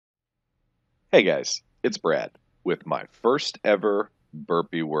Hey guys, it's Brad with my first ever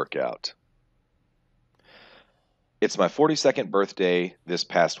burpee workout. It's my 42nd birthday this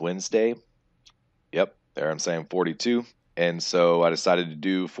past Wednesday. Yep, there I'm saying 42. And so I decided to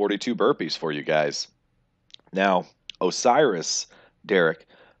do 42 burpees for you guys. Now, Osiris, Derek,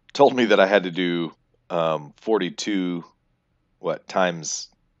 told me that I had to do 42, what, times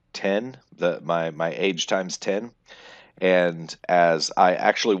 10, my age times 10. And as I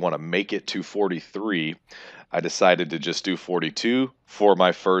actually want to make it to 43, I decided to just do 42 for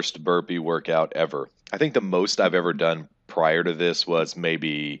my first burpee workout ever. I think the most I've ever done prior to this was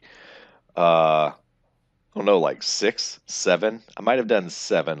maybe, I don't know, like six, seven. I might have done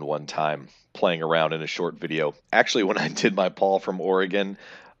seven one time playing around in a short video. Actually, when I did my Paul from Oregon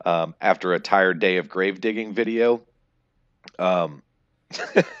after a tired day of grave digging video, um,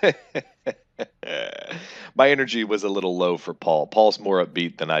 my energy was a little low for Paul. Paul's more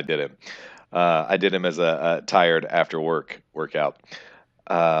upbeat than I did him. I did him as a tired after workout.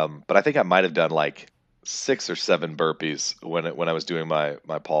 But I think I might have done like six or seven burpees when I was doing my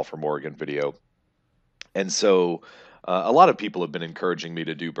Paul from Oregon video. And so a lot of people have been encouraging me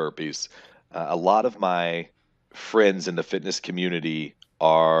to do burpees. A lot of my friends in the fitness community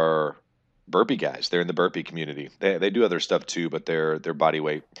are burpee guys. They're in the burpee community. They do other stuff too, but they're body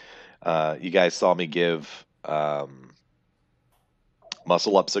weight. You guys saw me give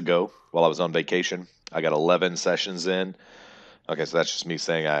muscle ups a go while I was on vacation. I got 11 sessions in. Okay, so that's just me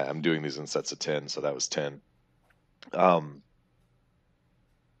saying I'm doing these in sets of 10, so that was 10. Um,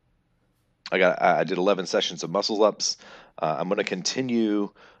 I did 11 sessions of muscle ups. I'm going to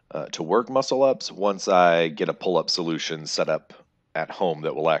continue to work muscle ups once I get a pull up solution set up at home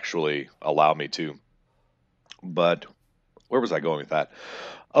that will actually allow me to. But where was I going with that?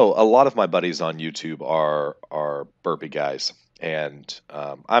 Oh, a lot of my buddies on YouTube are burpee guys, and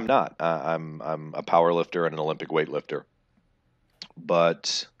I'm not. I'm a power lifter and an Olympic weightlifter,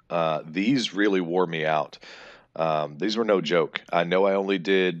 but these really wore me out. These were no joke. I know I only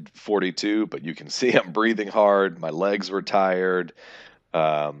did 42, but you can see I'm breathing hard. My legs were tired.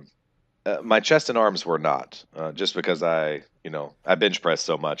 Um, my chest and arms were not, just because I bench press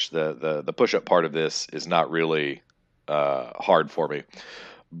so much. The push up part of this is not really hard for me,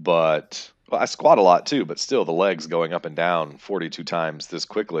 but well, I squat a lot too. But still, the legs going up and down 42 times this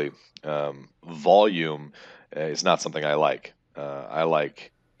quickly, volume is not something I like. I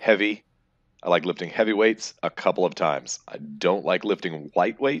like heavy. I like lifting heavy weights a couple of times. I don't like lifting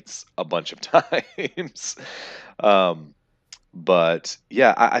light weights a bunch of times. um, but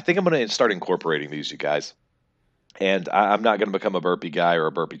yeah, I think I'm going to start incorporating these, you guys. And I'm not going to become a burpee guy or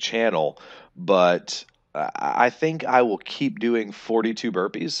a burpee channel, but I think I will keep doing 42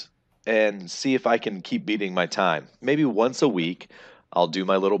 burpees and see if I can keep beating my time. Maybe once a week, I'll do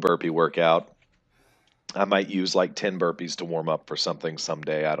my little burpee workout. I might use like 10 burpees to warm up for something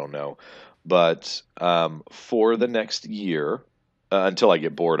someday. I don't know. But for the next year, until I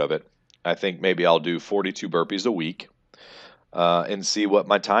get bored of it, I think maybe I'll do 42 burpees a week and see what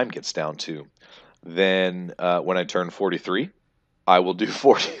my time gets down to. Then when I turn 43, I will do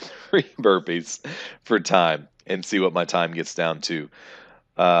 43 burpees for time and see what my time gets down to.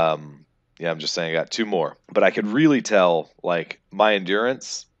 Yeah, I'm just saying I got two more. But I could really tell, like, my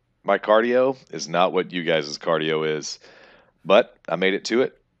endurance, my cardio is not what you guys' cardio is. But I made it to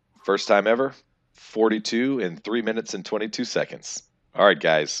it. First time ever. 42 in 3 minutes and 22 seconds. All right,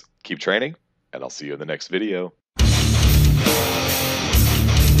 guys, keep training, and I'll see you in the next video.